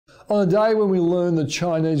On a day when we learn the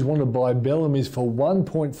Chinese want to buy Bellamy's for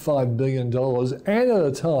 $1.5 billion, and at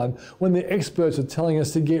a time when the experts are telling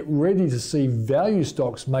us to get ready to see value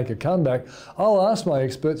stocks make a comeback, I'll ask my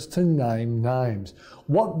experts to name names.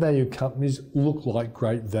 What value companies look like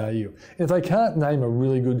great value? If they can't name a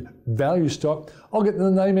really good value stock, I'll get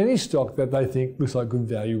them to name any stock that they think looks like good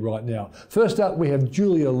value right now. First up, we have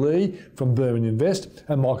Julia Lee from Berman Invest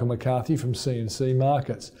and Michael McCarthy from C&C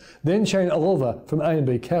Markets. Then Shane Oliver from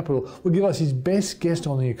A&B Capital will give us his best guess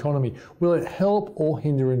on the economy. Will it help or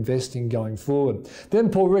hinder investing going forward? Then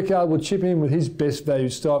Paul Rickard will chip in with his best value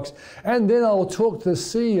stocks. And then I'll talk to the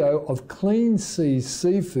CEO of Clean Seas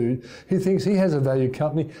Seafood, who thinks he has a value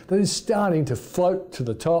company that is starting to float to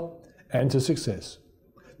the top and to success.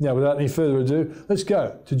 Now, without any further ado, let's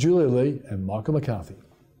go to Julia Lee and Michael McCarthy.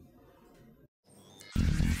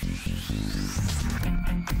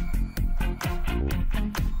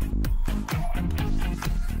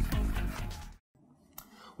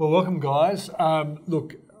 Well, welcome, guys.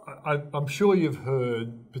 Look, I'm sure you've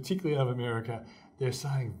heard, particularly out of America, they're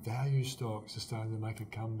saying value stocks are starting to make a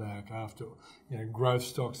comeback after growth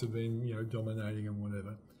stocks have been dominating and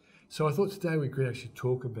whatever. So I thought today we could actually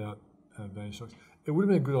talk about value stocks. It would have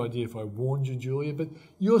been a good idea if I warned you, Julia, but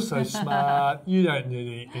you're so smart, you don't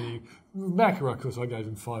need any Macro, of course, I gave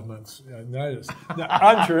him 5 months notice. No,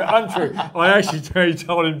 untrue. I actually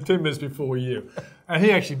told him 10 minutes before you. And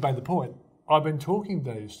he actually made the point. I've been talking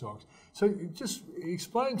value stocks. So just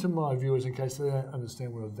explain to my viewers, in case they don't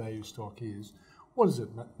understand what a value stock is, what is it,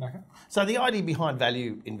 Macca? So the idea behind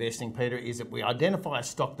value investing, Peter, is that we identify a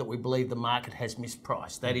stock that we believe the market has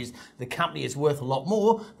mispriced. That is, the company is worth a lot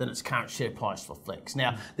more than its current share price reflects.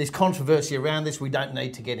 Now, there's controversy around this. We don't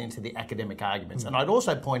need to get into the academic arguments. And I'd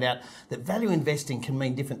also point out that value investing can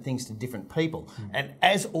mean different things to different people. And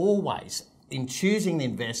as always, in choosing the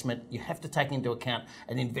investment, you have to take into account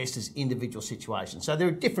an investor's individual situation. So there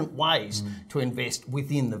are different ways to invest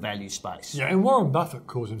within the value space. Yeah, and Warren Buffett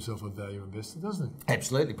calls himself a value investor, doesn't he?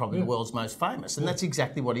 Absolutely, probably the world's most famous. And that's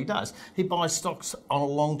exactly what he does. He buys stocks on a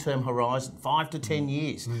long-term horizon, 5 to 10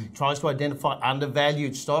 years, tries to identify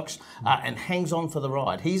undervalued stocks and hangs on for the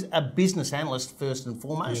ride. He's a business analyst first and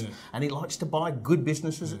foremost, and he likes to buy good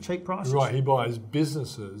businesses at cheap prices. Right, he buys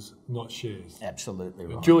businesses, not shares. Absolutely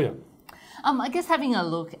right. Julia. I guess having a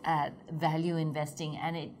look at value investing,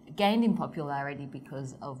 and it gained in popularity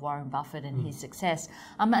because of Warren Buffett and his success.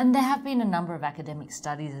 And there have been a number of academic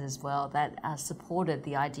studies as well that supported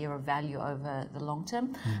the idea of value over the long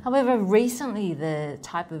term. However, recently the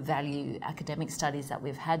type of value academic studies that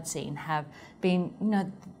we've seen have been,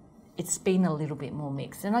 it's been a little bit more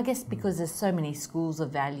mixed. And I guess because there's so many schools of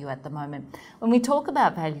value at the moment, when we talk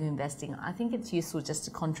about value investing, I think it's useful just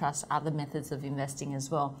to contrast other methods of investing as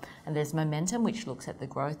well. And there's momentum, which looks at the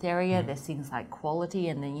growth area. There's things like quality,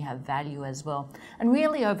 and then you have value as well. And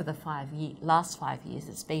really over the last 5 years,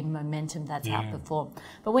 it's been momentum that's outperformed.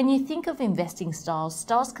 But when you think of investing styles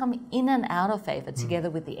come in and out of favor together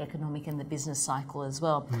with the economic and the business cycle as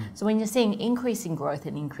well. So when you're seeing increasing growth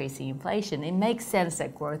and increasing inflation, it makes sense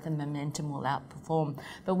that growth and momentum will outperform.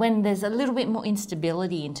 But when there's a little bit more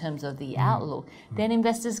instability in terms of the outlook, then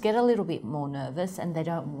investors get a little bit more nervous and they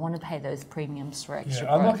don't want to pay those premiums for extra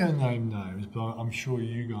growth. I'm not going to name names, but I'm sure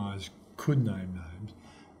you guys could name names.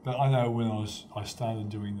 But I know when I started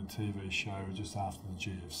doing the TV show just after the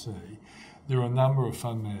GFC, there were a number of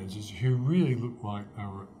fund managers who really looked like they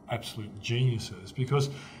were absolute geniuses,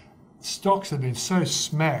 because stocks had been so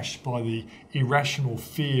smashed by the irrational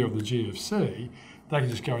fear of the GFC, they can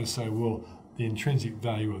just go and say, well, the intrinsic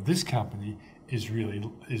value of this company is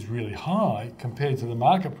really high compared to the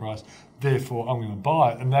market price, therefore I'm going to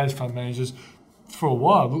buy it. And those fund managers, for a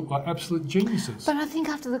while, looked like absolute geniuses. But I think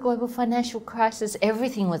after the global financial crisis,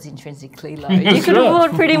 everything was intrinsically low. You could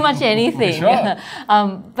afford pretty much anything.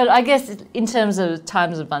 But I guess in terms of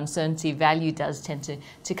times of uncertainty, value does tend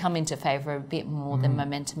to come into favour a bit more than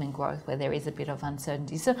momentum and growth, where there is a bit of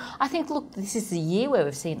uncertainty. So I think, look, this is the year where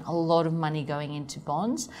we've seen a lot of money going into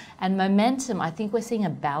bonds, and momentum, I think we're seeing a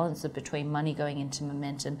balance between money going into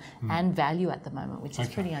momentum and value at the moment, which is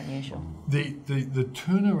pretty unusual. The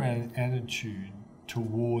turnaround attitude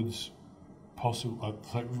towards possible,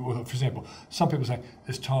 for example, some people say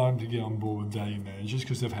it's time to get on board with value managers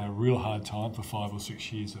because they've had a real hard time for 5 or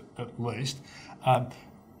 6 years at least.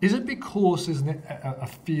 Is it because there's a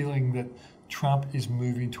feeling that Trump is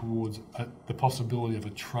moving towards the possibility of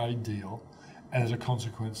a trade deal, and as a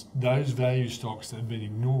consequence, those value stocks that have been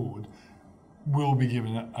ignored will be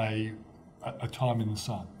given a a time in the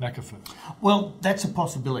sun, Macca first? Well, that's a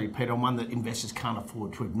possibility, Peter, and one that investors can't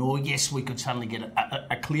afford to ignore. Yes, we could suddenly get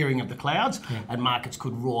a clearing of the clouds and markets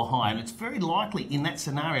could roar high. And it's very likely in that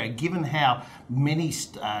scenario, given how many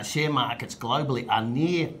share markets globally are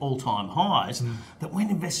near all-time highs, that when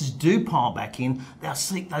investors do pile back in, they'll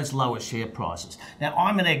seek those lower share prices. Now,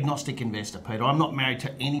 I'm an agnostic investor, Peter. I'm not married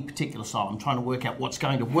to any particular style. I'm trying to work out what's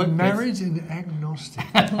going to work. Married and agnostic.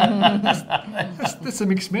 That's a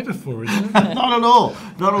mixed metaphor, isn't it? Not at all.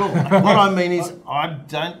 Not at all. What I mean is I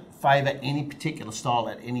don't favour any particular style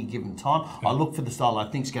at any given time. I look for the style I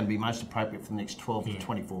think is going to be most appropriate for the next 12 to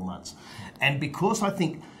 24 months. And because I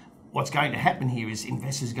think what's going to happen here is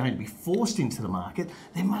investors are going to be forced into the market,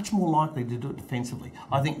 they're much more likely to do it defensively.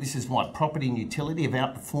 I think this is why property and utility have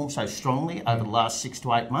outperformed so strongly over the last 6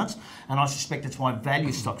 to 8 months, and I suspect it's why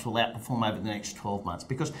value stocks will outperform over the next 12 months,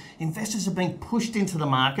 because investors are being pushed into the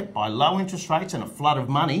market by low interest rates and a flood of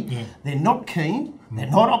money. They're not keen, they're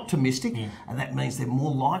not optimistic, and that means they're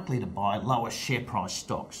more likely to buy lower share price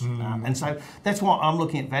stocks. And so that's why I'm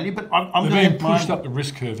looking at value, but I'm they're being pushed up the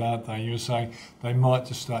risk curve, aren't they? You were saying they might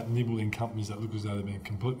just start nibbling companies that look as though they're being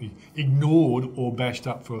completely ignored or bashed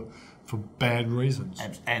up for bad reasons.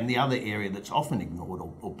 And the other area that's often ignored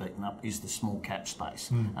or beaten up is the small cap space.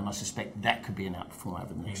 And I suspect that could be an outperform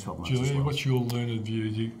over the next 12 months. Julia, as well. what's your learned view?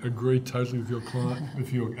 Do you agree totally with your client,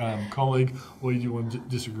 with your colleague, or do you want to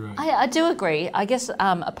disagree? I do agree. I guess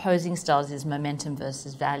opposing styles is momentum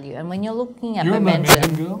versus value. And when you're looking at You're momentum, a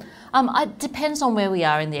momentum girl? it depends on where we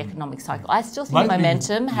are in the economic cycle. I still think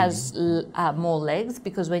momentum has more legs,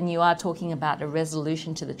 because when you are talking about a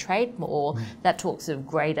resolution to the trade war, that talks of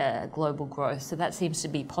greater global growth. So that seems to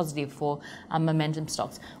be positive for momentum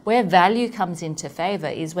stocks. Where value comes into favour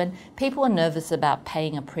is when people are nervous about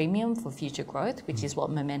paying a premium for future growth, which is what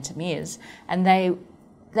momentum is, and they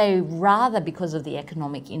rather, because of the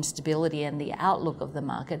economic instability and the outlook of the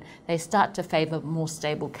market, they start to favour more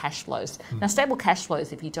stable cash flows. Now, stable cash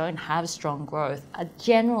flows, if you don't have strong growth, are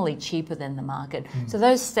generally cheaper than the market. So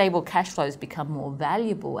those stable cash flows become more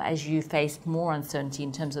valuable as you face more uncertainty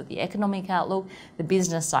in terms of the economic outlook, the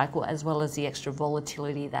business cycle, as well as the extra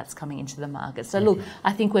volatility that's coming into the market. So look,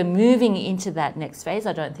 I think we're moving into that next phase.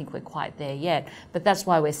 I don't think we're quite there yet, but that's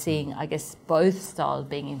why we're seeing, I guess, both styles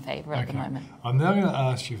being in favour at the moment. I'm now going to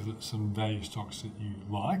ask you for some value stocks that you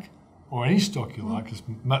like, or any stock you like, because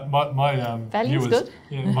my Value's viewers,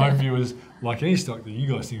 good. my viewers like any stock that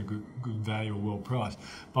you guys think are good value or well priced.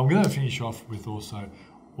 But I'm going to finish off with also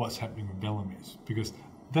what's happening with Bellamy's, because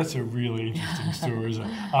that's a really interesting story, isn't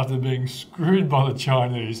it? After being screwed by the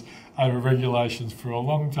Chinese over regulations for a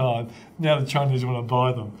long time, now the Chinese want to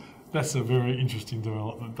buy them. That's a very interesting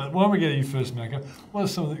development. But why don't we get you first, Macca? What are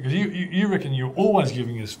some of the, because you reckon you're always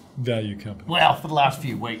giving us value companies. Well, for the last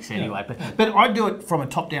few weeks anyway. But I do it from a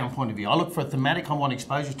top-down point of view. I look for a thematic I want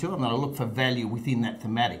exposure to, and then I look for value within that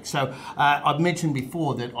thematic. So I've mentioned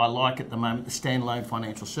before that I like at the moment the standalone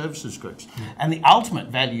financial services groups. And the ultimate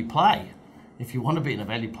value play, if you want to be in a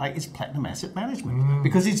value play, is Platinum Asset Management,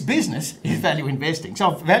 because its business is value investing.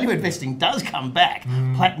 So if value investing does come back,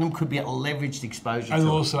 Platinum could be a leveraged exposure. And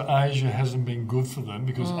also Asia hasn't been good for them,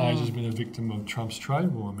 because Asia's been a victim of Trump's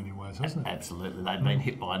trade war in many ways, hasn't it? Absolutely. They've been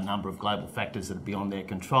hit by a number of global factors that are beyond their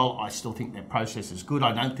control. I still think their process is good.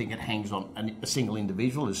 I don't think it hangs on a single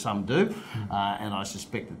individual, as some do, and I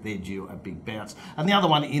suspect that they're due a big bounce. And the other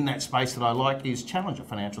one in that space that I like is Challenger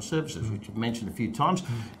Financial Services, which you've mentioned a few times.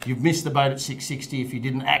 You've missed the boat at 660 if you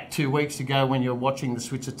didn't act 2 weeks ago when you're watching the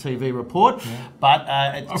Switzer TV report. But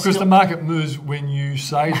of course, the market moves when you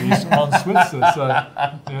say this on Switzer. So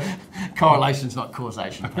correlation's not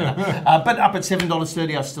causation. But up at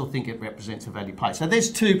 $7.30, I still think it represents a value play. So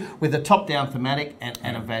there's two with a top-down thematic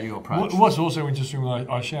and a value approach. What's also interesting,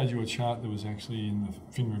 I showed you a chart that was actually in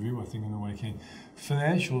the Fin Review, I think, on the weekend.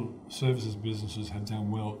 Financial services businesses have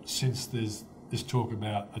done well since there's this talk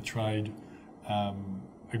about a trade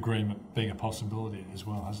agreement being a possibility as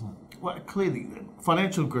well, hasn't it? Well, clearly,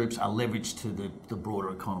 financial groups are leveraged to the broader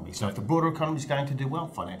economy. So if the broader economy is going to do well,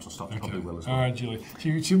 financial stocks will do well as well. All right, Julie.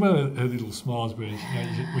 She one of her little smiles where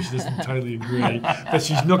she doesn't totally agree, but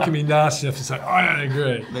she's not going to be nasty enough to say, I don't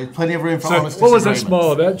agree. There's plenty of room for honest what was that disagreements.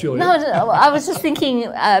 smile about, Julie? No, I was just thinking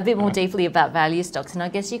a bit more deeply about value stocks, and I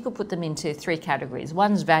guess you could put them into 3 categories.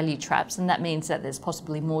 One's value traps, and that means that there's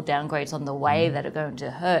possibly more downgrades on the way that are going to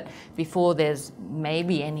hurt before there's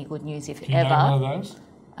maybe any good news, if Can you ever. name one of those?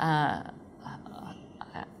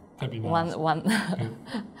 That'd be nice.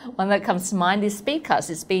 One that comes to mind is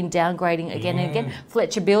Speedcast. It's been downgrading again and again.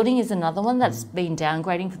 Fletcher Building is another one that's been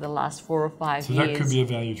downgrading for the last 4 or 5 years. So that could be a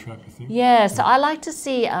value trap, I think. Yeah, so I like to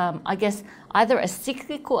see, I guess, either a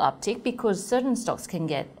cyclical uptick because certain stocks can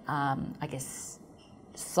get, I guess,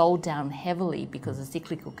 sold down heavily because of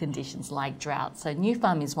cyclical conditions like drought. So New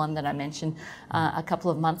Farm is one that I mentioned a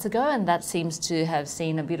couple of months ago, and that seems to have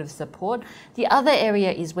seen a bit of support. The other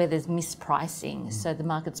area is where there's mispricing. So the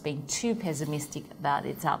market's been too pessimistic about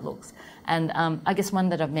its outlooks. And I guess one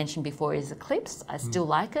that I've mentioned before is Eclipse. I still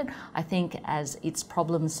like it. I think as its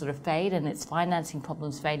problems sort of fade and its financing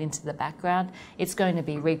problems fade into the background, it's going to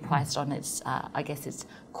be repriced on its, I guess, its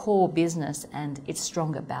core business and its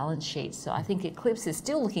stronger balance sheet. So I think Eclipse is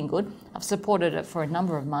still looking good. I've supported it for a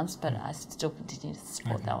number of months, but I still continue to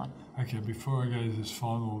support that one. Okay, before I go to this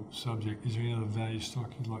final subject, is there any other value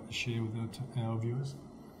stock you'd like to share with our viewers?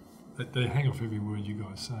 They hang off every word you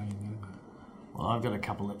guys say, don't they? Well, I've got a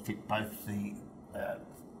couple that fit both the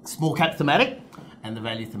small cap thematic and the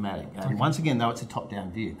value thematic. And once again, though, it's a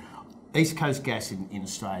top-down view. East Coast gas in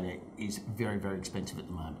Australia is very, very expensive at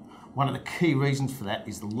the moment. One of the key reasons for that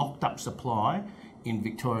is the locked-up supply in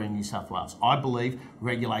Victoria and New South Wales. I believe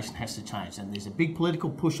regulation has to change, and there's a big political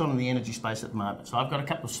push on in the energy space at the moment. So I've got a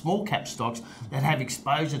couple of small cap stocks that have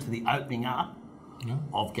exposure to the opening up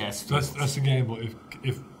of gas fields. That's a gamble.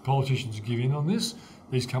 If politicians give in on this,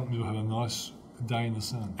 these companies will have a nice day in the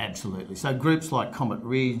sun. Absolutely. So groups like Comet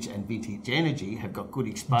Ridge and Vintage Energy have got good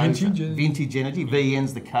exposure. Vintage Energy,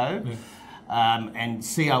 VN's the code, and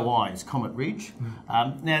COI is Comet Ridge.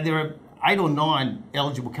 Now there are 8 or 9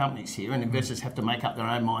 eligible companies here, and investors have to make up their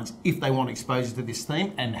own minds if they want exposure to this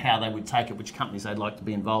theme and how they would take it, which companies they'd like to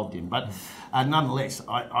be involved in. But nonetheless,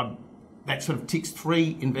 that sort of ticks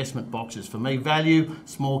 3 investment boxes for me: value,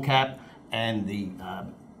 small cap, and the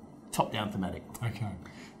top-down thematic. Okay.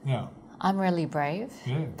 Now, I'm really brave,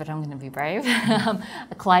 but I'm going to be brave.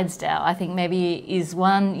 Clydesdale, I think maybe is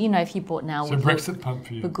one, you know, if you bought now, so Brexit pump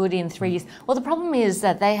for you. For good in 3 years. Well, the problem is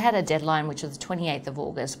that they had a deadline, which was the 28th of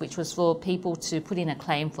August, which was for people to put in a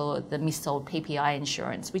claim for the missold PPI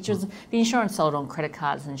insurance, which was the insurance sold on credit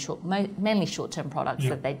cards and mainly short-term products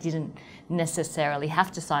that they didn't necessarily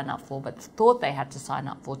have to sign up for, but thought they had to sign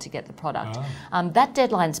up for to get the product. That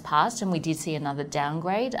deadline's passed, and we did see another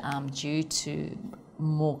downgrade due to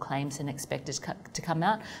more claims than expected to come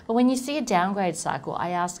out. But when you see a downgrade cycle, I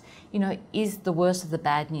ask, you know, is the worst of the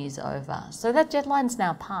bad news over? So that deadline's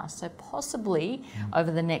now passed. So possibly over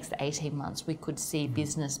the next 18 months, we could see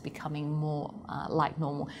business becoming more like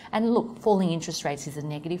normal. And look, falling interest rates is a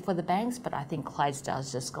negative for the banks, but I think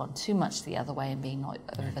Clydesdale's just gone too much the other way and being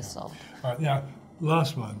oversold. All right, now,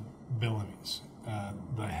 last one, Bellamy's.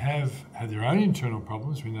 They have had their own internal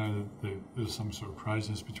problems. We know that there's some sort of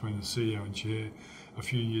craziness between the CEO and chair a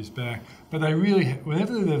few years back. But they really,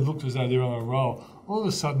 whenever they've looked as though they're on a roll, all of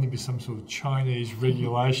a sudden there'd be some sort of Chinese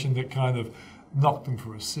regulation that kind of knocked them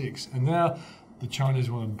for a 6. And now the Chinese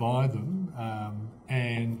want to buy them,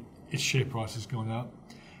 and its share price has gone up.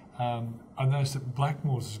 I noticed that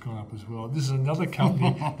Blackmores has gone up as well. This is another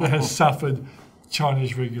company that has suffered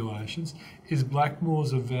Chinese regulations. Is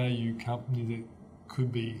Blackmores a value company that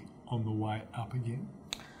could be on the way up again?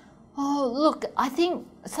 Oh, look, I think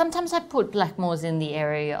sometimes I put Blackmores in the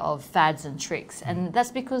area of fads and tricks, and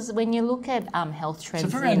that's because when you look at health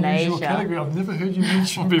trends in Asia... It's a very unusual category. I've never heard you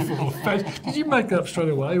mention before. Did you make that up straight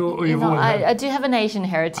away? Or you know, I do have an Asian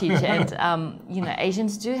heritage, and you know,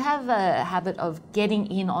 Asians do have a habit of getting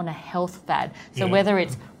in on a health fad. So whether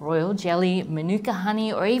it's royal jelly, Manuka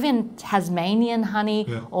honey, or even Tasmanian honey,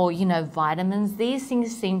 or, you know, vitamins, these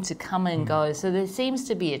things seem to come and go. So there seems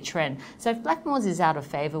to be a trend. So if Blackmores is out of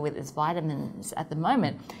favour with its vitamins at the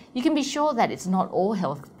moment, you can be sure that it's not all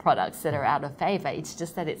health products that are out of favour. It's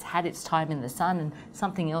just that it's had its time in the sun and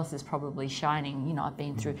something else is probably shining. You know, I've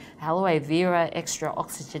been through aloe vera, extra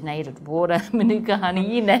oxygenated water, Manuka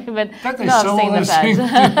honey, you name it. I've seen the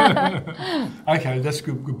fads. Okay, that's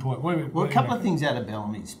a good point. Well, a couple of things out of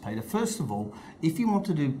Bellamy's, Peter. First of all, if you want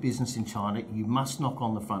to do business in China, you must knock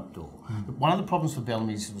on the front door. One of the problems for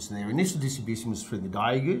Bellamy's was their initial distribution was through the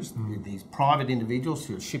Daigous, these private individuals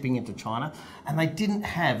who are shipping into China, and they didn't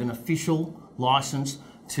have an official licence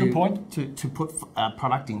to put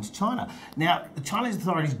product into China. Now, the Chinese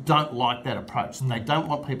authorities don't like that approach. They don't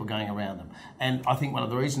want people going around them. And I think one of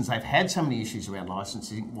the reasons they've had so many issues around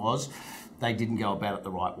licensing was they didn't go about it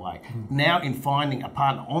the right way. Now, in finding a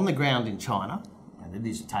partner on the ground in China, and it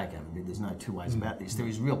is a takeover bid, there's no two ways about this, there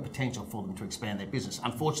is real potential for them to expand their business.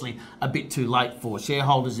 Unfortunately, a bit too late for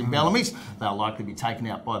shareholders in Bellamy's. They'll likely be taken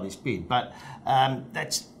out by this bid. But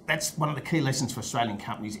that's that's one of the key lessons for Australian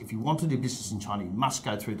companies. If you want to do business in China, you must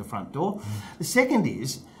go through the front door. The second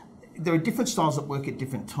is, there are different styles that work at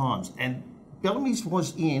different times, and Bellamy's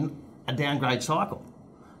was in a downgrade cycle.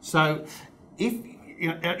 So if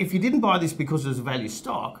you didn't buy this because it was a value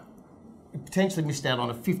stock, you potentially missed out on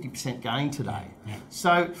a 50% gain today. Yeah.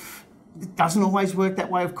 So it doesn't always work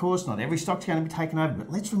that way, of course. Not every stock's going to be taken over,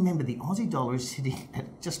 but let's remember the Aussie dollar is sitting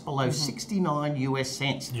at just below 69 US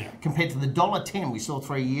cents compared to the $1.10 we saw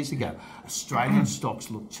 3 years ago. Australian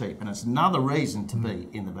stocks look cheap, and it's another reason to be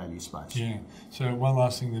in the value space. Yeah. So one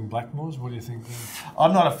last thing then, Blackmores, what do you think then?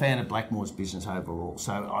 I'm not a fan of Blackmore's business overall,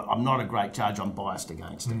 so I'm not a great judge. I'm biased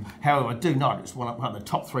against it. However, I do note it's one of the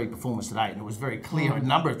top 3 performers today, and it was very clear a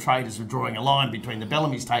number of traders were drawing a line between the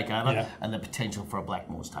Bellamy's takeover and the potential for a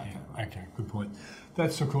Blackmore's takeover. Okay, good point.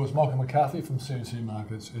 That's, of course, Michael McCarthy from CNC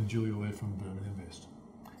Markets and Julia Laird from Burman Invest.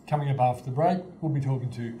 Coming up after the break, we'll be talking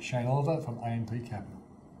to Shane Oliver from AMP Capital.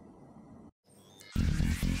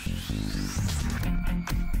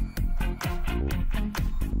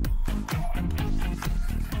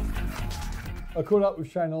 I caught up with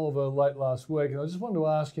Shane Oliver late last week, and I just wanted to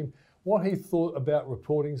ask him what he thought about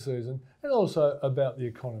reporting season and also about the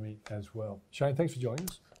economy as well. Shane, thanks for joining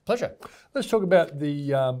us. Pleasure. Let's talk about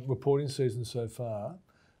the reporting season so far.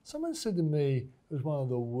 Someone said to me it was one of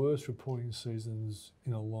the worst reporting seasons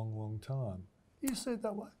in a long, long time. You see it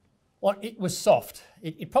that way? Well, it was soft.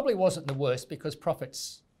 It probably wasn't the worst because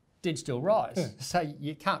profits did still rise. Yeah. So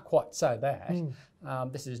you can't quite say that.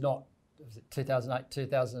 This is not, was it 2008,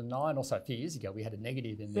 2009, also a few years ago, we had a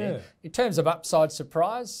negative in there. Yeah. In terms of upside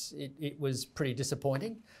surprise, it was pretty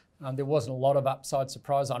disappointing. There wasn't a lot of upside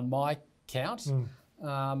surprise on my count.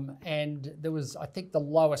 And there was, I think, the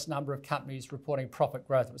lowest number of companies reporting profit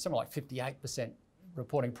growth. It was something like 58%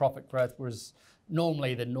 reporting profit growth, whereas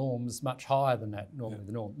normally the norm's much higher than that.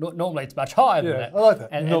 Normally it's much higher than that. I like that.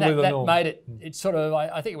 And that made it, it sort of,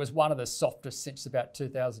 I think it was one of the softest since about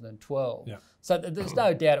 2012. Yeah. So there's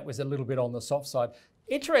no doubt it was a little bit on the soft side.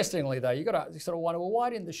 Interestingly though, you've got to sort of wonder, well, why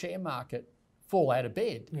didn't the share market fall out of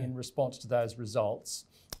bed in response to those results?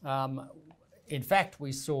 In fact,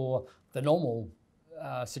 we saw the normal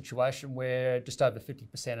situation where just over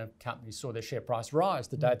 50% of companies saw their share price rise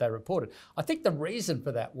the day they reported. I think the reason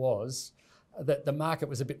for that was that the market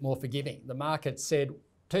was a bit more forgiving. The market said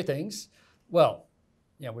 2 things. Well,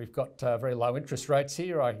 we've got very low interest rates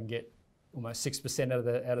here. I can get almost 6%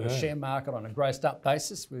 out of the share market on a grossed up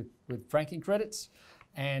basis with franking credits,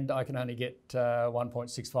 and I can only get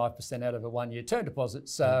 1.65% out of a 1-year term deposit.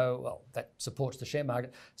 So, well, that supports the share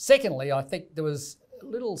market. Secondly, I think there was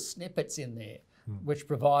little snippets in there which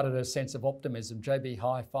provided a sense of optimism. JB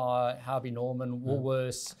Hi-Fi, Harvey Norman,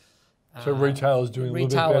 Woolworths. So retailers doing a little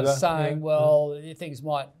bit better. Retailers saying, well, things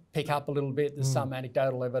might pick up a little bit. There's some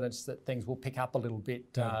anecdotal evidence that things will pick up a little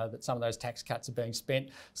bit, that some of those tax cuts are being spent.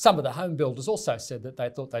 Some of the home builders also said that they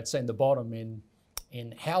thought they'd seen the bottom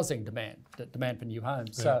in housing demand, the demand for new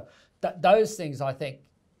homes. So those things, I think,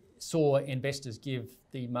 saw investors give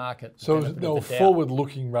the market. So they were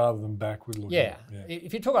forward-looking rather than backward-looking. Yeah.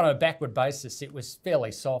 If you took it on a backward basis, it was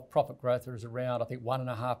fairly soft. Profit growth was around, I think,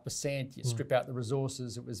 1.5%. You strip out the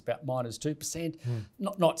resources, it was about -2%.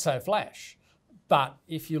 Not so flash. But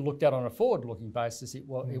if you looked at it on a forward-looking basis, it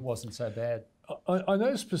wasn't so bad. I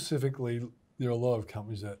know specifically there are a lot of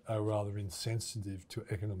companies that are rather insensitive to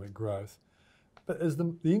economic growth, but as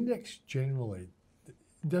the index generally,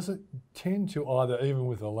 does it tend to either, even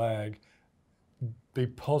with a lag, be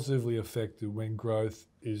positively affected when growth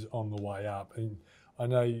is on the way up? And I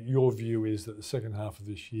know your view is that the second half of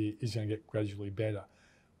this year is going to get gradually better.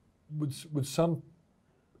 Would some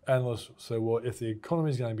analysts say, well, if the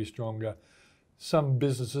economy is going to be stronger, some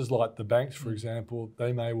businesses like the banks, for example,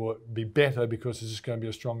 they may be better because it's just going to be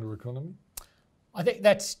a stronger economy? I think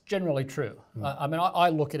that's generally true. I mean, I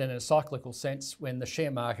look at it in a cyclical sense. When the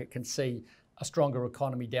share market can see a stronger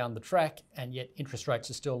economy down the track and yet interest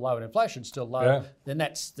rates are still low and inflation's still low, then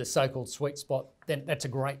that's the so-called sweet spot. Then that's a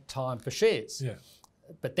great time for shares. Yeah.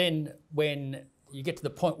 But then when you get to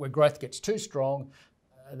the point where growth gets too strong,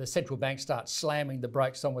 the central bank starts slamming the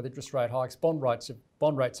brakes on with interest rate hikes, bond rates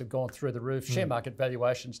have gone through the roof, share market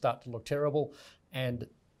valuations start to look terrible, and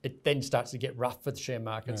it then starts to get rough for the share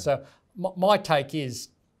market. So my take is,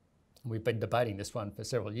 we've been debating this one for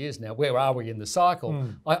several years now, where are we in the cycle?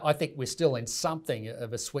 I think we're still in something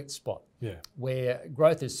of a sweet spot where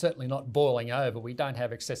growth is certainly not boiling over. We don't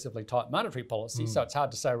have excessively tight monetary policy, so it's hard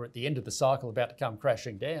to say we're at the end of the cycle about to come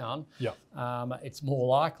crashing down. It's more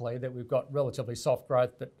likely that we've got relatively soft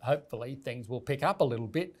growth, but hopefully things will pick up a little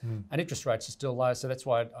bit, and interest rates are still low, so that's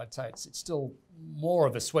why I'd say it's still more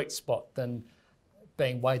of a sweet spot than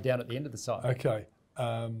being way down at the end of the cycle. Okay.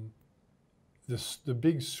 the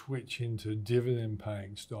big switch into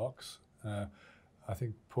dividend-paying stocks. I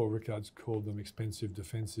think Paul Rickard's called them expensive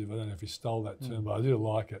defensive. I don't know if he stole that term, but I do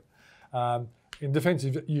like it. And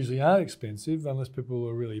defensive usually aren't expensive unless people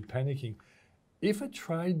are really panicking. If a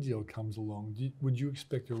trade deal comes along, would you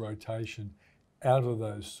expect a rotation out of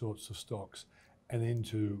those sorts of stocks and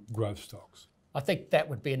into growth stocks? I think that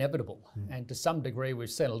would be inevitable, and to some degree, we've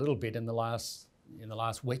seen a little bit in the last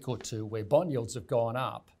week or two where bond yields have gone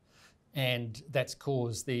up, and that's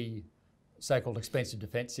caused the so-called expensive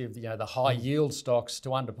defensive, the high yield stocks to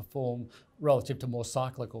underperform relative to more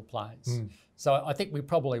cyclical plays. So I think we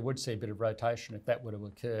probably would see a bit of rotation if that were to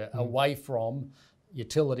occur away from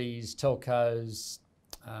utilities, telcos,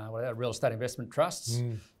 real estate investment trusts,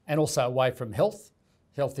 and also away from health.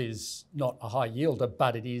 Health is not a high yielder,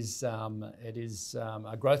 but it is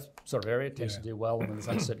a growth sort of area. It tends to do well when there's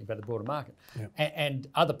uncertainty about the broader market. And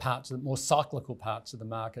other parts, more cyclical parts of the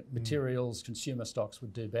market, materials, consumer stocks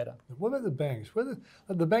would do better. What about the banks?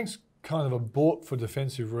 The banks kind of are bought for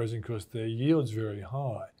defensive reason because their yield's very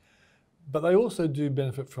high, but they also do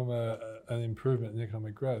benefit from an improvement in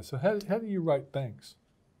economic growth. So how do you rate banks?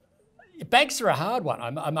 Banks are a hard one,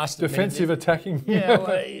 I must admit. Defensive, attacking.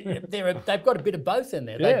 Yeah, they've got a bit of both in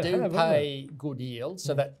there. They do pay good yields,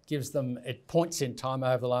 so that gives them, at points in time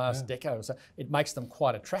over the last decade or so, it makes them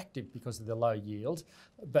quite attractive because of their low yield,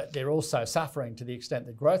 but they're also suffering to the extent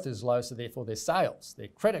that growth is low, so therefore their sales, their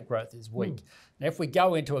credit growth is weak. Now, if we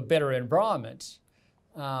go into a better environment,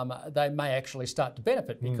 they may actually start to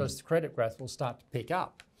benefit because the credit growth will start to pick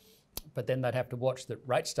up. But then they'd have to watch that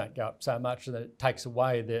rates don't go up so much that it takes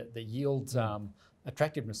away the yield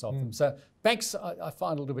attractiveness of them. So banks, I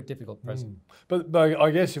find a little bit difficult at present. But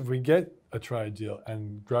I guess if we get a trade deal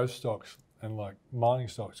and growth stocks and like mining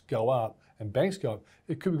stocks go up and banks go up,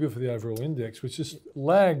 it could be good for the overall index, which has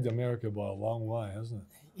lagged America by a long way, hasn't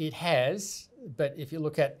it? It has, but if you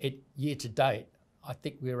look at it year to date, I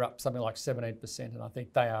think we're up something like 17%, and I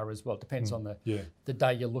think they are as well. It depends on the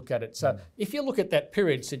day you look at it. So if you look at that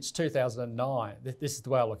period since 2009, this is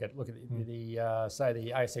the way I look at it. Look at say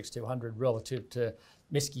the ASX 200 relative to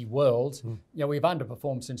MSCI World. We've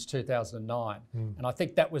underperformed since 2009, and I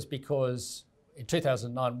think that was because in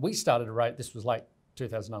 2009 we started to rate. This was late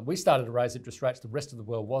 2009. We started to raise interest rates. The rest of the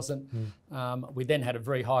world wasn't. We then had a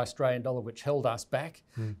very high Australian dollar, which held us back.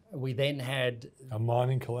 We then had a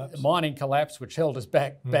mining collapse. Which held us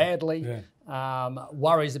back badly.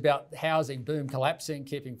 Worries about housing boom collapsing,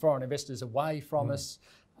 keeping foreign investors away from us.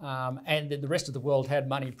 And then the rest of the world had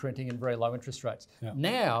money printing and very low interest rates.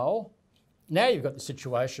 Now you've got the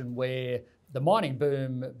situation where the mining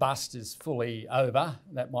boom bust is fully over.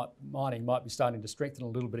 Mining might be starting to strengthen a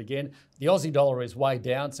little bit again. The Aussie dollar is way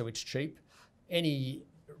down, so it's cheap. Any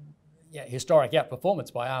historic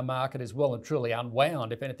outperformance by our market is well and truly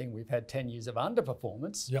unwound. If anything, we've had 10 years of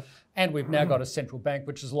underperformance. And we've now got a central bank,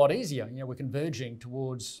 which is a lot easier. We're converging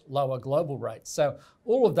towards lower global rates. So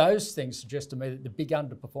all of those things suggest to me that the big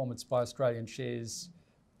underperformance by Australian shares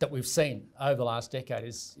that we've seen over the last decade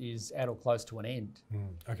is at or close to an end.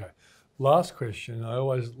 Okay. Last question. I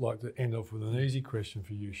always like to end off with an easy question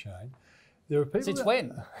for you, Shane. There are people. Since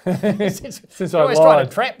when? Since you're always trying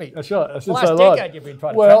to trap me. That's right. Since last decade you've been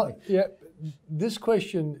trying to trap me. Yeah. This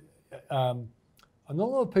question, not a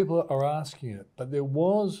lot of people are asking it, but there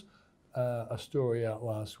was a story out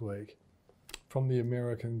last week from the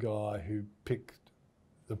American guy who picked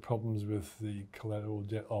the problems with the collateral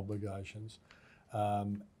debt obligations,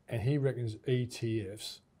 and he reckons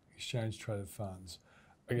ETFs, exchange traded funds,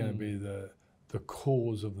 are going to be the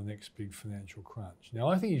cause of the next big financial crunch. Now,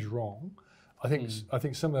 I think he's wrong. I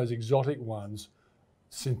think some of those exotic ones,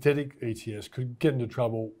 synthetic ETFs, could get into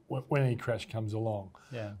trouble when any crash comes along.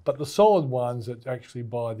 But the solid ones that actually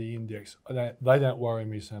buy the index, they don't worry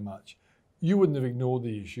me so much. You wouldn't have ignored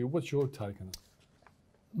the issue. What's your take on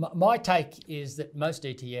it? My take is that most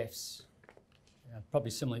ETFs,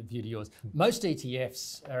 probably similar view to yours, most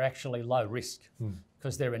ETFs are actually low risk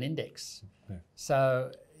because they're an index.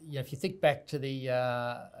 So if you think back to the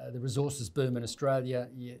resources boom in Australia,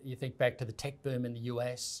 you think back to the tech boom in the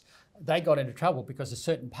US, they got into trouble because a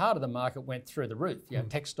certain part of the market went through the roof.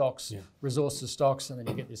 Tech stocks, resources stocks, and then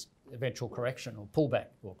you get this eventual correction or pullback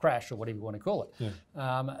or crash or whatever you want to call it.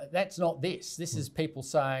 That's not this. This is people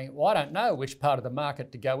saying, well, I don't know which part of the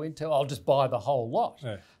market to go into. I'll just buy the whole lot.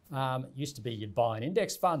 Used to be you'd buy an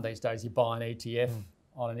index fund. These days you buy an ETF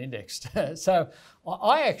on an index. So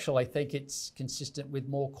I actually think it's consistent with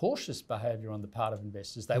more cautious behaviour on the part of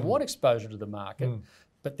investors. They want exposure to the market,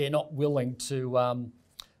 but they're not willing to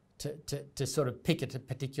to sort of pick at a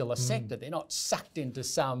particular sector. They're not sucked into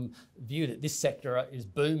some view that this sector is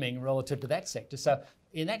booming relative to that sector. So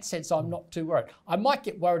in that sense, I'm not too worried. I might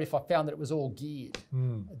get worried if I found that it was all geared.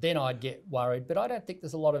 Then I'd get worried. But I don't think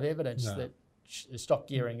there's a lot of evidence that stock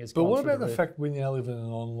gearing is. But what about the fact we now live in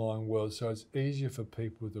an online world, so it's easier for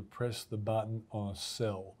people to press the button on a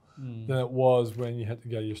sell than it was when you had to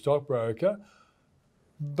go to your stockbroker.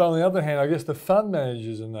 But on the other hand, I guess the fund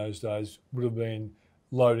managers in those days would have been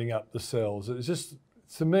loading up the sells. It's just,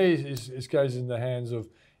 to me, it goes in the hands of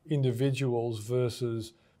individuals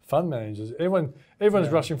versus fund managers. Everyone's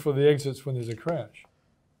rushing for the exits when there's a crash.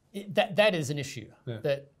 That is an issue.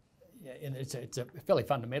 That it's a fairly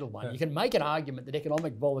fundamental one. You can make an argument that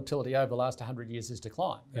economic volatility over the last 100 years has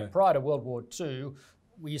declined. Prior to World War II,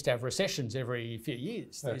 we used to have recessions every few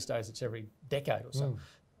years. These days, it's every decade or so.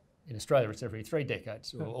 In Australia, it's every 3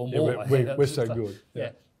 decades or more. We're so good.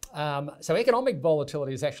 So economic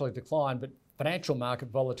volatility has actually declined, but financial market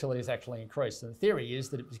volatility has actually increased. And the theory is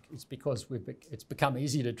that it's because it's become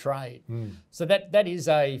easier to trade. So that is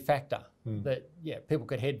a factor that, people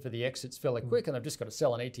could head for the exits fairly quick, and they've just got to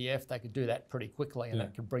sell an ETF. They could do that pretty quickly, and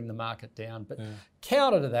that could bring the market down. But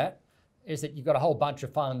counter to that is that you've got a whole bunch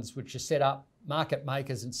of funds which are set up, market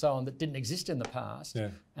makers and so on, that didn't exist in the past,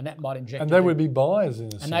 and that might inject. And they would be buyers in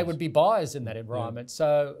a sense. And they would be buyers in that environment.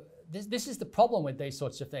 So this is the problem with these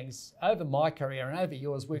sorts of things. Over my career and over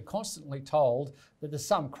yours, we're constantly told that there's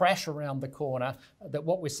some crash around the corner, that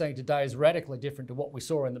what we're seeing today is radically different to what we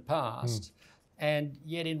saw in the past. And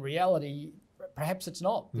yet in reality, perhaps it's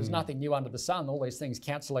not. There's nothing new under the sun. All these things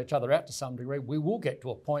cancel each other out to some degree. We will get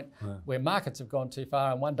to a point where markets have gone too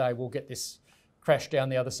far, and one day we'll get this crash down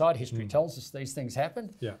the other side. History tells us these things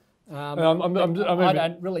happen. I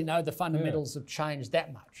don't really know the fundamentals have changed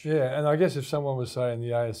that much. And I guess if someone was saying the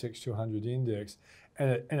ASX 200 index,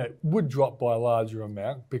 and it would drop by a larger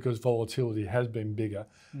amount because volatility has been bigger,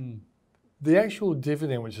 the actual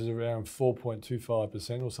dividend, which is around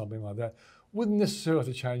 4.25% or something like that, wouldn't necessarily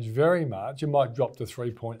have to change very much. It might drop to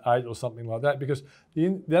 3.8 or something like that, because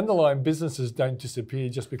the underlying businesses don't disappear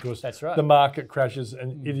just because the market crashes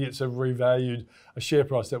and idiots have revalued a share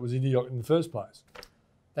price that was idiotic in the first place.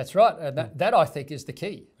 That's right. And that I think is the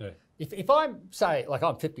key. If I'm, say, like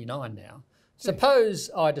I'm 59 now, suppose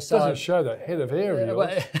I decide... Doesn't show that head of hair of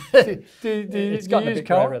yours. It's gotten a bit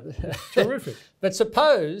grayer. Terrific. But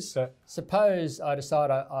suppose I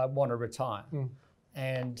decide I want to retire,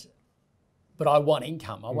 but I want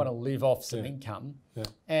income. I want to live off some income.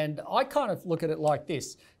 And I kind of look at it like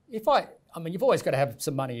this. I mean, you've always got to have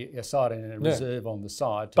some money aside and a reserve on the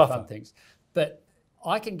side to fund things. But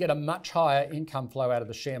I can get a much higher income flow out of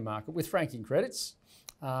the share market with franking credits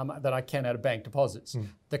than I can out of bank deposits.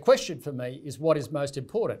 The question for me is, what is most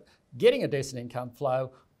important? Getting a decent income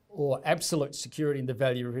flow or absolute security in the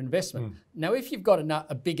value of investment? Now, if you've got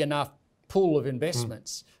a big enough pool of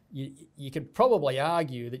investments, you could probably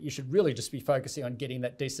argue that you should really just be focusing on getting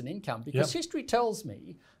that decent income, because history tells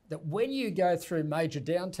me that when you go through major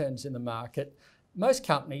downturns in the market, most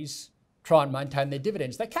companies try and maintain their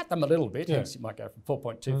dividends. They cut them a little bit. Hence, you might go from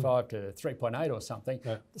 4.25 to 3.8 or something.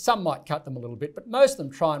 Some might cut them a little bit, but most of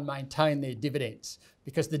them try and maintain their dividends,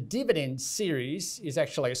 because the dividend series is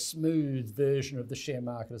actually a smooth version of the share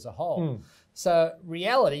market as a whole. So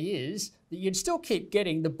reality is that you'd still keep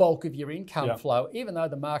getting the bulk of your income flow, even though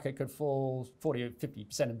the market could fall 40 or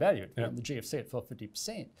 50% in value. The GFC, it fell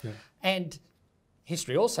 50%. And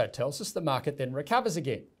history also tells us the market then recovers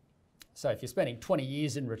again. So if you're spending 20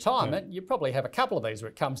 years in retirement, you probably have a couple of these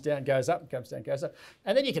where it comes down, goes up, and comes down, goes up.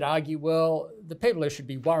 And then you could argue, well, the people who should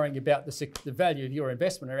be worrying about the value of your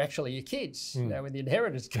investment are actually your kids, you know, when the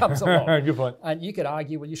inheritance comes along. Good point. And you could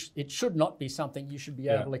argue, well, it should not be something you should be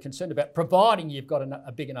overly concerned about, providing you've got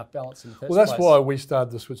a big enough balance in the first place. Well, that's why we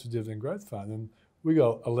started the Switzer Dividend Growth Fund. And we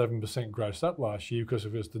got 11% grossed up last year because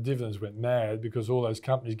the dividends went mad because all those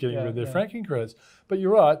companies getting rid of their franking credits. But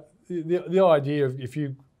you're right, the idea of if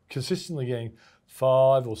you consistently getting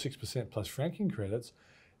 5 or 6% plus franking credits,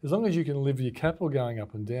 as long as you can live your capital going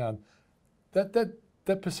up and down,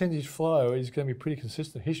 that percentage flow is going to be pretty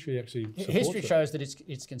consistent. History actually supports shows that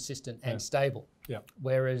it's consistent and stable.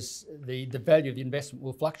 Whereas the value of the investment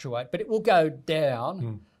will fluctuate, but it will go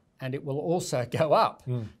down and it will also go up.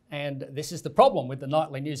 And this is the problem with the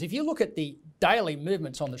nightly news. If you look at the daily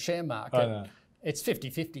movements on the share market, it's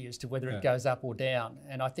 50-50 as to whether it goes up or down.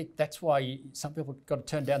 And I think that's why some people have got to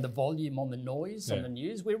turn down the volume on the noise on the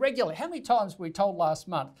news. We're regularly, how many times were we told last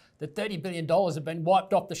month that $30 billion have been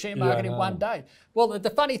wiped off the share market in one day? Well, the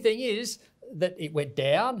funny thing is that it went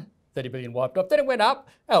down 30 billion wiped off. Then it went up,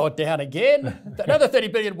 down again. Another 30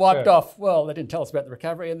 billion wiped off. Well, they didn't tell us about the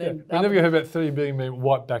recovery. And then we never heard about 30 billion being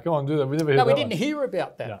wiped back on, do they? We never heard we didn't hear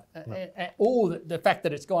about that. Or the fact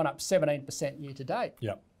that it's gone up 17% year to date.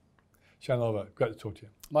 Yeah. Shane Oliver, great to talk to you.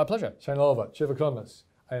 My pleasure. Shane Oliver, Chief Economist,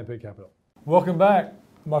 AMP Capital. Welcome back.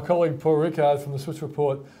 My colleague Paul Rickard from the Switzer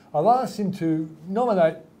Report. I've asked him to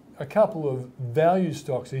nominate a couple of value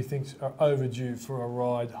stocks he thinks are overdue for a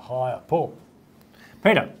ride higher. Paul.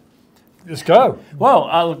 Peter. Let's go.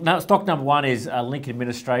 Well, stock number one is Link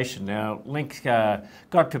Administration. Now, Link got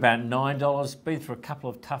up to about $9. Been through a couple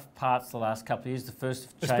of tough parts the last couple of years. The first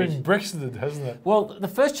change... It's been Brexited, hasn't it? Well, the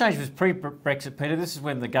first change was pre-Brexit, Peter. This is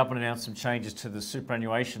when the government announced some changes to the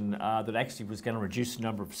superannuation that actually was going to reduce the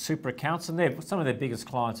number of super accounts. And some of their biggest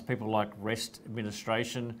clients are people like Rest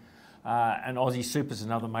Administration, and Aussie Super's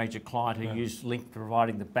another major client who used Link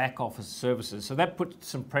providing the back office services. So that put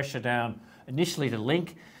some pressure down initially to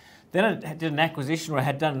Link. Then it did an acquisition, or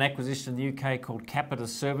had done an acquisition in the UK called Capita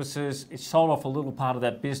Services. It sold off a little part of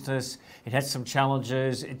that business. It had some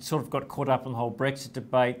challenges. It sort of got caught up in the whole Brexit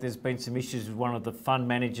debate. There's been some issues with one of the fund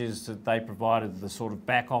managers that they provided the sort of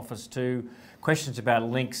back office to. Questions about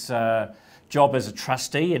Link's job as a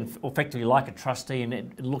trustee, and effectively like a trustee,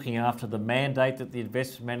 and looking after the mandate that the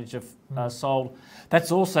investment manager sold. That's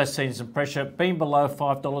also seen some pressure. Been below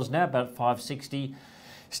 $5 now, about $5.60.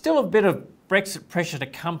 Still a bit of Brexit pressure to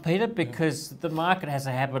come, Peter, because the market has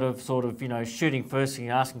a habit of sort of, shooting first and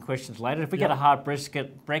asking questions later. If we get a hard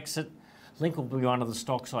Brexit, Link will be one of the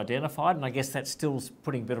stocks identified, and I guess that's still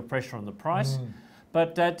putting a bit of pressure on the price.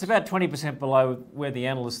 But it's about 20% below where the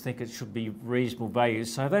analysts think it should be reasonable value.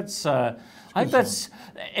 So that's, I think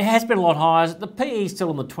it has been a lot higher. The PE is still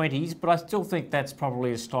in the 20s, but I still think that's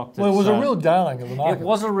probably a stock that's... Well, it was a real darling of the market. It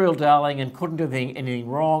was a real darling and couldn't do anything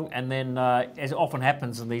wrong. And then, as often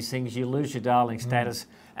happens in these things, you lose your darling status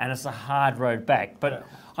and it's a hard road back. But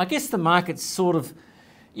I guess the market's sort of,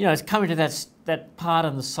 it's coming to that part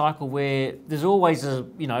in the cycle where there's always a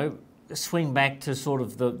swing back to sort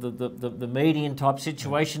of the median type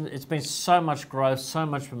situation. It's been so much growth, so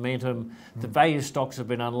much momentum. The value stocks have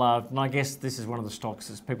been unloved, and I guess this is one of the stocks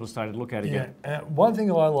that people started to look at again. One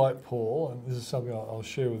thing I like, Paul, and this is something I'll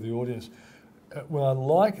share with the audience, when I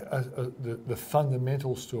like the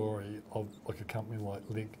fundamental story of like a company like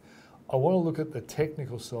Link, I want to look at the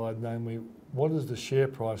technical side, namely what is the share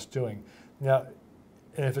price doing. Now,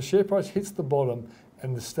 and if a share price hits the bottom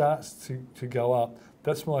and it starts to go up,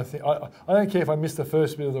 that's my thing. I don't care if I miss the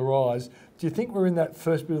first bit of the rise. Do you think we're in that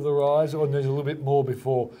first bit of the rise, or there's a little bit more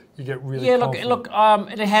before you get really confident? Look,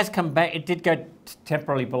 it has come back. It did go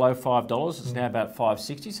temporarily below $5. It's now about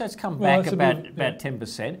 $5.60, so it's come back about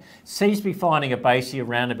 10%. Seems to be finding a base here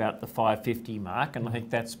around about the $5.50 mark, and I think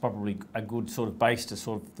that's probably a good sort of base to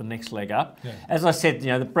sort of the next leg up. As I said,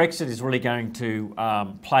 the Brexit is really going to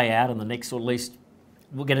play out in the next, or at least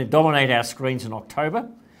we're going to dominate our screens in October.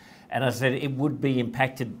 And as I said, it would be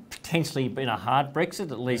impacted potentially in a hard Brexit,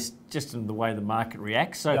 at least just in the way the market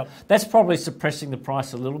reacts. So that's probably suppressing the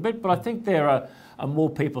price a little bit. But I think there are more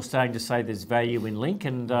people starting to say there's value in Link.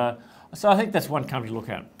 And so I think that's one company to look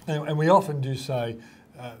at. And we often do say,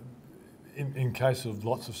 in case of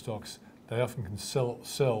lots of stocks, they often can sell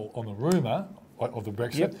on the rumour of the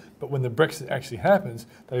Brexit. But when the Brexit actually happens,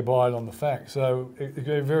 they buy it on the fact. So it's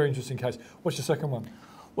a very interesting case. What's your second one?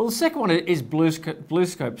 Well, the second one is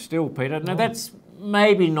BlueScope still, Peter. Now, that's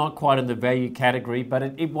maybe not quite in the value category, but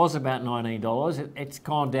it was about $19. It's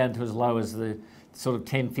gone down to as low as the sort of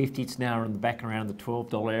 $10.50. It's now in the back around the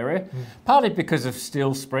 $12 area, partly because of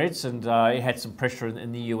steel spreads, and it had some pressure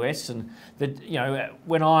in the US. And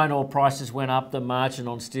when iron ore prices went up, the margin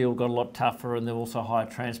on steel got a lot tougher, and there were also higher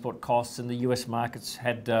transport costs. And the US markets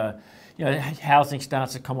had housing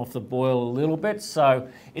starts to come off the boil a little bit, so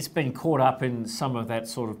it's been caught up in some of that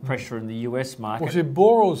sort of pressure in the US market. Well, see,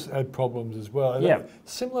 Boral's had problems as well.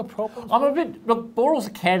 Similar problems? Look, Boral's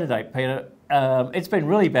a candidate, Peter. It's been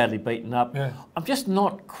really badly beaten up. I'm just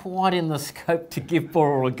not quite in the scope to give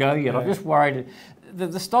Boral a go yet. I'm just worried.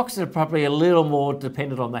 The stocks that are probably a little more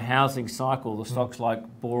dependent on the housing cycle, the stocks like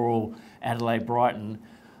Boral, Adelaide, Brighton,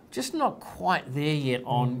 just not quite there yet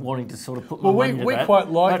on wanting to sort of put my money into we quite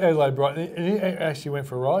like Adelaide Brighton, and it actually went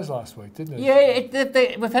for a rise last week, didn't it?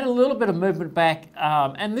 Yeah, we've had a little bit of movement back,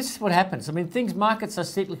 and this is what happens. I mean, markets are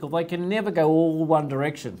cyclical. They can never go all one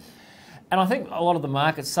direction. And I think a lot of the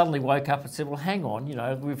markets suddenly woke up and said, well, hang on,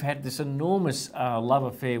 we've had this enormous love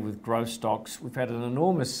affair with growth stocks. We've had an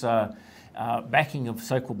enormous backing of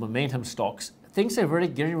so-called momentum stocks. Things are really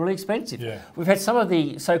getting really expensive. We've had some of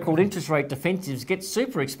the so-called interest rate defensives get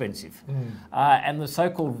super expensive. And the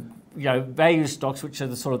so-called value stocks, which are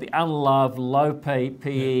the sort of the unloved, low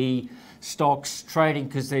PE stocks trading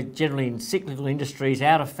because they're generally in cyclical industries,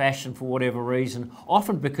 out of fashion for whatever reason,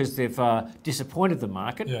 often because they've disappointed the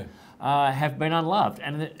market. Have been unloved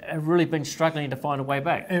and have really been struggling to find a way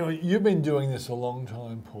back. Anyway, you've been doing this a long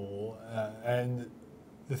time, Paul, and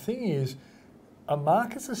the thing is, a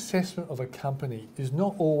market's assessment of a company is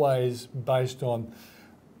not always based on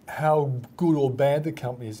how good or bad the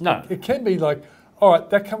company is. No. It can be like, all right,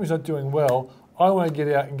 that company's not doing well, I want to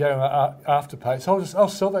get out and go afterpay, so I'll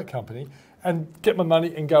sell that company and get my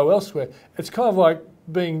money and go elsewhere. It's kind of like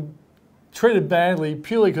being treated badly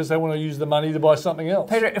purely because they want to use the money to buy something else.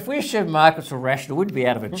 Peter, if we assume markets were rational, we'd be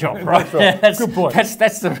out of a job, right? That's right. Good point.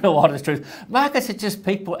 That's the real honest truth. Markets are just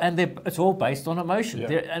people, and it's all based on emotion.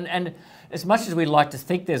 And as much as we like to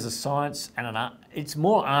think there's a science and an art, it's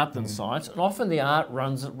more art than science, and often the art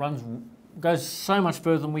goes so much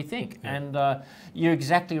further than we think. And you're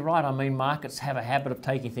exactly right. I mean, markets have a habit of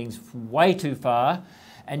taking things way too far.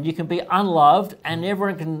 And you can be unloved and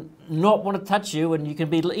everyone can not want to touch you, and you can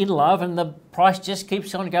be in love and the price just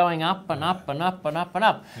keeps on going up and up and up and up and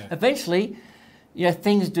up. Eventually,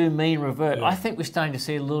 things do mean revert. I think we're starting to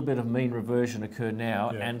see a little bit of mean reversion occur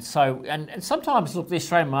now. And so, and sometimes, look, the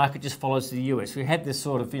Australian market just follows the US. We had this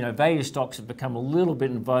sort of, value stocks have become a little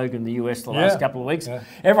bit in vogue in the US the last couple of weeks.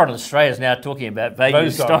 Everyone in Australia is now talking about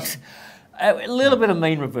value stocks. A little bit of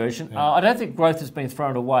mean reversion. I don't think growth has been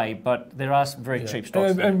thrown away, but there are some very cheap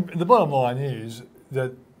stocks. And the bottom line is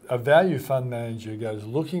that a value fund manager goes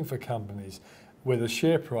looking for companies where the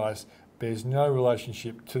share price bears no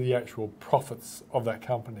relationship to the actual profits of that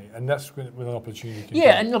company, and that's when an opportunity can come.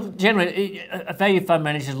 And look, generally, a value fund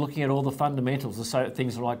manager is looking at all the fundamentals, so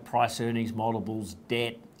things like price earnings, multiples,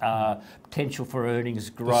 debt, potential for earnings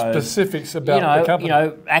growth. The specifics about the company.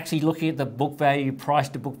 Actually looking at the book value, price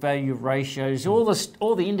to book value ratios, all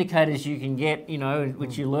the indicators you can get,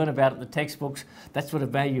 which you learn about in the textbooks. That's what a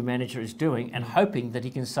value manager is doing, and hoping that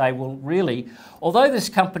he can say, well, really, although this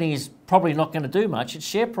company is probably not going to do much, its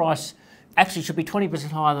share price actually should be 20%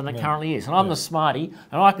 higher than it currently is. And I'm the smarty,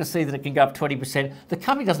 and I can see that it can go up 20%. The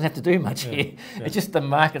company doesn't have to do much here. It's just the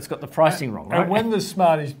market's got the pricing wrong, right? And when the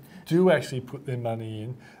smarties do actually put their money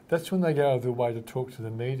in, that's when they go out of their way to talk to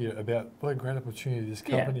the media about what a great opportunity this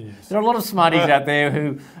company is. There are a lot of smarties out there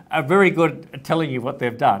who are very good at telling you what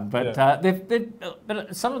they've done, but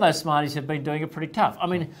but some of those smarties have been doing it pretty tough. I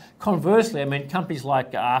mean, conversely, companies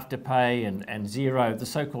like Afterpay and Xero, the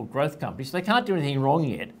so-called growth companies, they can't do anything wrong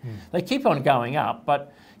yet. They keep on going up,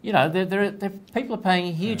 but people are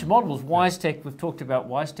paying huge multiples. WiseTech, we've talked about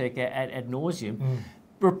WiseTech ad nauseum.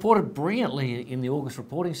 Reported brilliantly in the August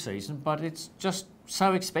reporting season, but it's just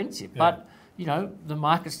so expensive. But the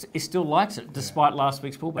market still likes it despite last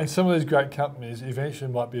week's pullback. And some of these great companies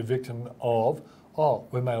eventually might be a victim of,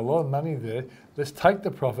 we made a lot of money there, let's take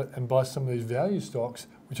the profit and buy some of these value stocks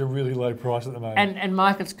which are really low price at the moment. And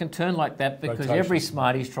markets can turn like that because every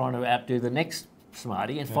smarty is trying to outdo the next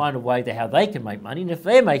smarty and find a way to how they can make money. And if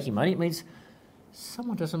they're making money, it means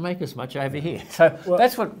someone doesn't make as much over here. So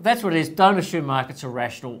that's what it is. Don't assume markets are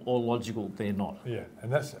rational or logical. They're not. Yeah,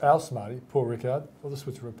 and that's our smarty, Paul Rickard, for the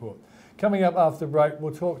Switzer Report. Coming up after the break,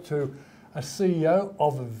 we'll talk to a CEO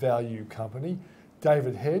of a value company,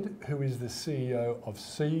 David Head, who is the CEO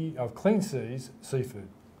of Clean Seas Seafood.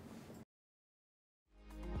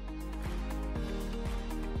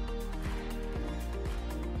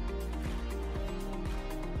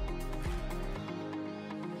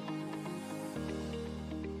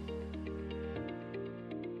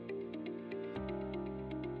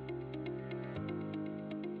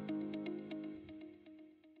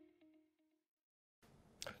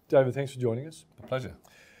 David, thanks for joining us. A pleasure.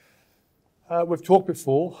 We've talked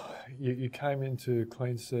before. You came into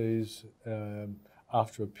Clean Seas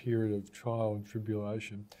after a period of trial and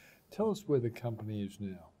tribulation. Tell us where the company is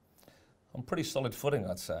now. On pretty solid footing,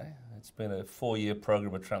 I'd say. It's been a 4-year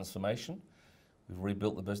program of transformation. We've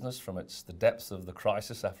rebuilt the business from the depths of the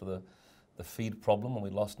crisis after the feed problem when we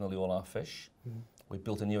lost nearly all our fish. We've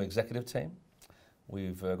built a new executive team.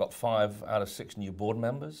 We've got 5 out of 6 new board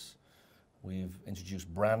members. We've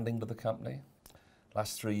introduced branding to the company.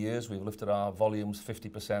 Last 3 years, we've lifted our volumes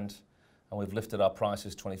 50% and we've lifted our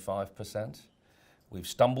prices 25%. We've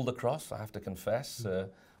stumbled across, I have to confess,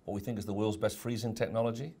 what we think is the world's best freezing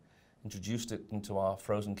technology, introduced it into our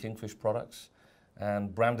frozen kingfish products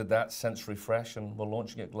and branded that Sensory Fresh, and we're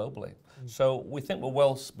launching it globally. So we think we're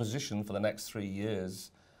well positioned for the next 3 years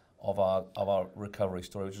of our recovery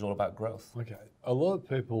story, which is all about growth. Okay. A lot of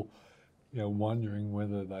people wondering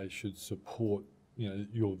whether they should support,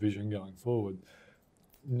 your vision going forward,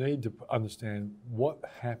 need to understand what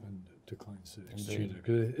happened to Clean Seas tuna,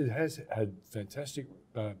 because it has had fantastic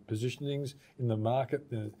positionings in the market,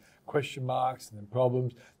 the question marks and the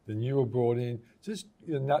problems, the newer brought in. Just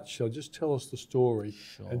in a nutshell, just tell us the story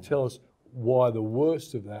and tell us why the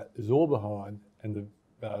worst of that is all behind, and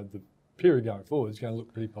the period going forward is going to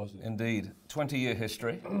look pretty positive. Indeed. 20-year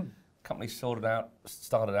history. Company started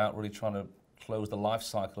out really trying to close the life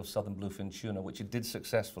cycle of southern bluefin tuna, which it did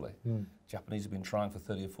successfully. Japanese have been trying for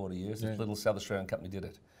 30 or 40 years. This little South Australian company did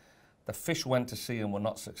it. The fish went to sea and were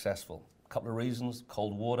not successful. A couple of reasons: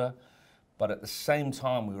 cold water, but at the same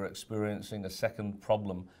time we were experiencing a second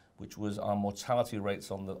problem, which was our mortality rates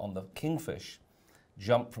on the kingfish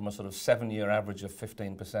jumped from a sort of 7-year average of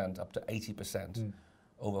 15% up to 80%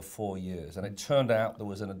 over 4 years. And it turned out there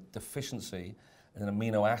was a deficiency in an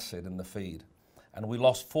amino acid in the feed. And we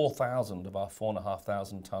lost 4,000 of our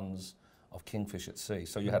 4,500 tons of kingfish at sea.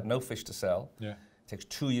 So you had no fish to sell. It takes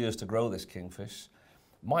 2 years to grow this kingfish.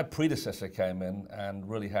 My predecessor came in and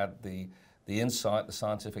really had the insight, the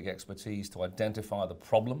scientific expertise to identify the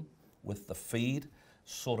problem with the feed,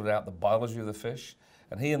 sorted out the biology of the fish.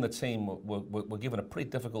 And he and the team were given a pretty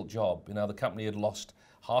difficult job. You know, the company had lost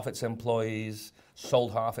half its employees,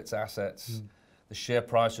 sold half its assets. The share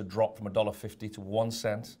price had dropped from $1.50 to 1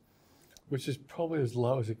 cent. Which is probably as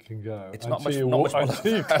low as it can go. It's until not much more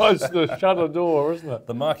until you close the shutter door, isn't it?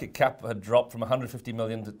 The market cap had dropped from 150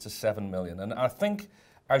 million to 7 million. And I think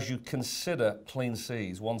as you consider Clean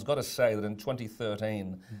Seas, one's got to say that in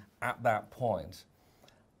 2013, at that point,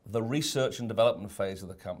 the research and development phase of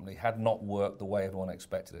the company had not worked the way everyone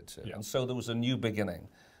expected it to. And so there was a new beginning.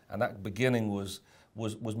 And that beginning was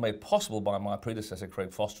made possible by my predecessor,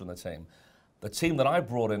 Craig Foster, and the team. The team that I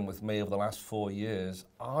brought in with me over the last 4 years,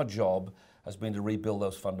 our job has been to rebuild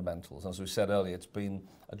those fundamentals. As we said earlier, it's been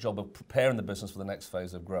a job of preparing the business for the next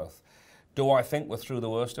phase of growth. Do I think we're through the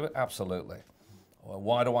worst of it? Absolutely. Well,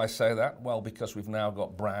 why do I say that? Well, because we've now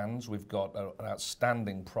got brands, we've got an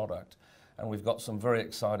outstanding product, and we've got some very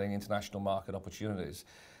exciting international market opportunities.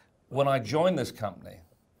 When I joined this company,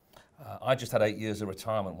 I just had 8 years of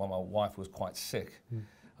retirement while my wife was quite sick.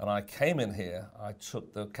 And I came in here, I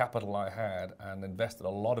took the capital I had and invested a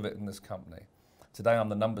lot of it in this company. Today I'm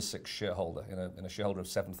the number 6 shareholder in a shareholder of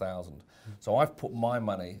 7,000. So I've put my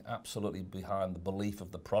money absolutely behind the belief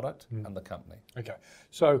of the product and the company. Okay,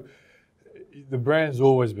 so the brand's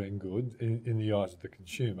always been good in the eyes of the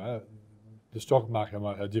consumer. The stock market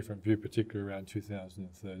might have a different view, particularly around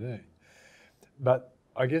 2013. But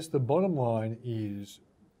I guess the bottom line is,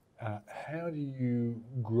 how do you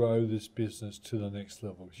grow this business to the next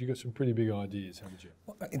level? Because you've got some pretty big ideas, haven't you?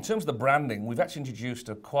 In terms of the branding, we've actually introduced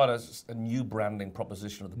quite a new branding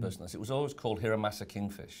proposition of the business. It was always called Hiramasa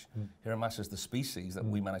Kingfish. Hiramasa is the species that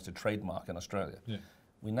we managed to trademark in Australia.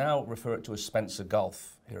 We now refer it to as Spencer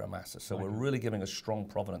Gulf Hiramasa. So we're really giving a strong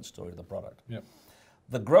provenance story to the product.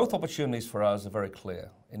 The growth opportunities for us are very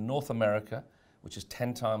clear. In North America, which is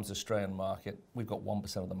 10 times the Australian market, we've got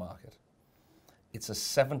 1% of the market. It's a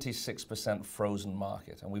 76% frozen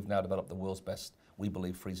market, and we've now developed the world's best, we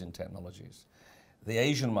believe, freezing technologies. The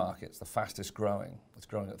Asian market's the fastest growing. It's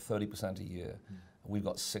growing at 30% a year. We've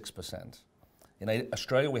got 6%. In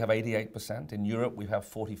Australia, we have 88%. In Europe, we have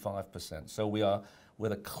 45%. So we're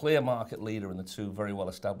the clear market leader in the two very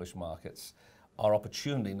well-established markets. Our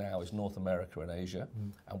opportunity now is North America and Asia,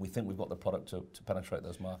 and we think we've got the product to penetrate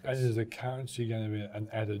those markets. And is the currency going to be an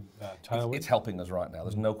added tailwind? It's helping us right now.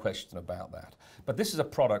 There's no question about that. But this is a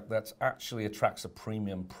product that actually attracts a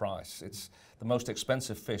premium price. It's the most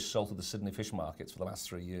expensive fish sold to the Sydney fish markets for the last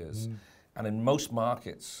 3 years. And in most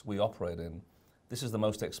markets we operate in, this is the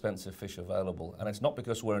most expensive fish available. And it's not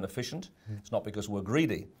because we're inefficient. It's not because we're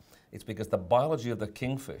greedy. It's because the biology of the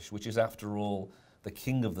kingfish, which is after all the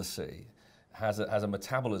king of the sea, has a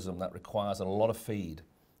metabolism that requires a lot of feed,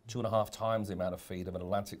 2.5 times the amount of feed of an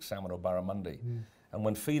Atlantic salmon or barramundi. And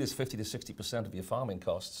when feed is 50 to 60% of your farming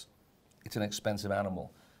costs, it's an expensive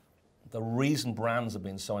animal. The reason brands have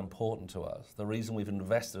been so important to us, the reason we've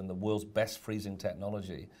invested in the world's best freezing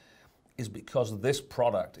technology, is because this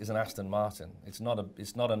product is an Aston Martin. It's not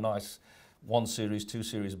a nice 1 Series, 2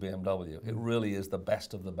 Series BMW. It really is the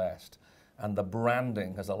best of the best. And the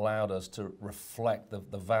branding has allowed us to reflect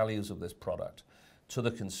the values of this product to the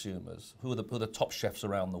consumers, who are the top chefs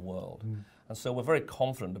around the world. And so we're very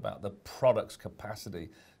confident about the product's capacity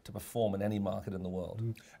to perform in any market in the world.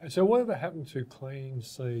 And so whatever happened to Clean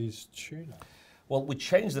Seas Tuna? Well, we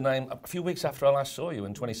changed the name a few weeks after I last saw you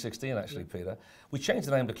in 2016, actually, Peter. We changed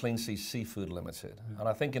the name to Clean Seas Seafood Limited. And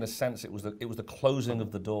I think in a sense it was the closing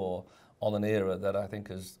of the door on an era that I think,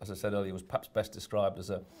 as I said earlier, was perhaps best described as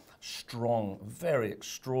a strong, very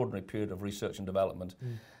extraordinary period of research and development.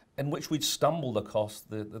 in which we'd stumbled across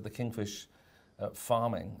the kingfish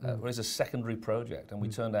farming. It was a secondary project, and we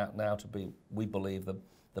turned out now to be, we believe,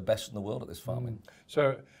 the best in the world at this farming.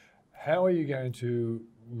 So how are you going to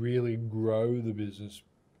really grow the business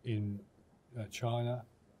in China,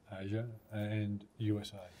 Asia, and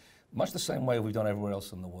USA? Much the same way we've done everywhere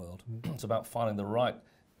else in the world. It's about finding the right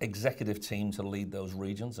executive team to lead those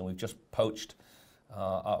regions, and we've just poached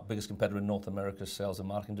our biggest competitor in North America's sales and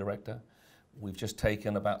marketing director. We've just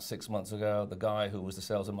taken, about 6 months ago, the guy who was the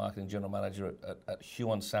sales and marketing general manager at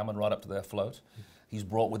Huon Salmon right up to their float. He's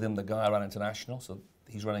brought with him the guy around international, so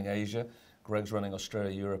he's running Asia. Greg's running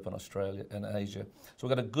Australia, Europe, and Australia and Asia. So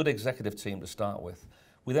we've got a good executive team to start with.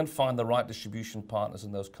 We then find the right distribution partners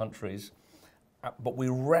in those countries, but we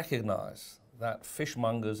recognize that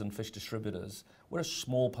fishmongers and fish distributors, we're a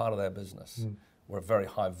small part of their business. We're a very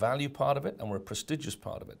high value part of it, and we're a prestigious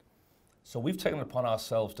part of it. So we've taken it upon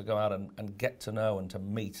ourselves to go out and get to know and to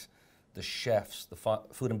meet the chefs, the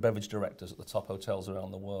food and beverage directors at the top hotels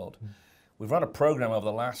around the world. We've run a program over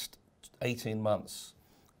the last 18 months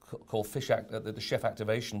called the Chef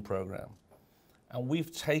Activation Program. And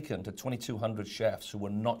we've taken to 2,200 chefs who were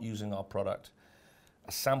not using our product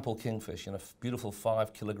a sample kingfish in a beautiful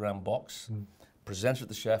 5-kilogram box, presented it to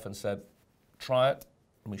the chef and said, try it,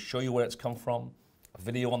 and we show you where it's come from, a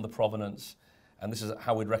video on the provenance, and this is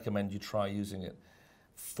how we'd recommend you try using it.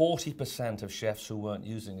 40% of chefs who weren't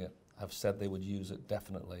using it have said they would use it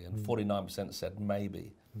definitely, and 49% said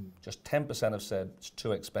maybe. Just 10% have said it's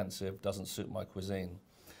too expensive, doesn't suit my cuisine.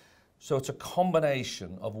 So it's a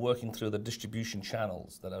combination of working through the distribution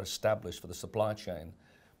channels that are established for the supply chain,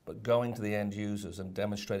 but going to the end users and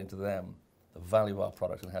demonstrating to them the value of our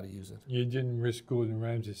product and how to use it. You didn't risk Gordon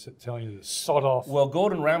Ramsay telling you to sod off. Well,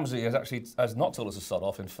 Gordon Ramsay has not told us to sod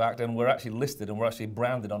off, in fact, and we're actually listed and we're actually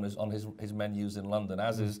branded on his menus in London,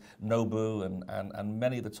 as is Nobu and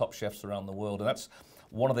many of the top chefs around the world. And that's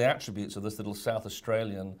one of the attributes of this little South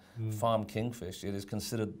Australian farm kingfish. It is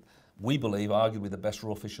considered, we believe, arguably the best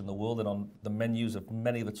raw fish in the world and on the menus of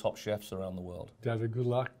many of the top chefs around the world. David, good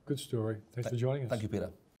luck, good story. Thanks for joining us. Thank you, Peter.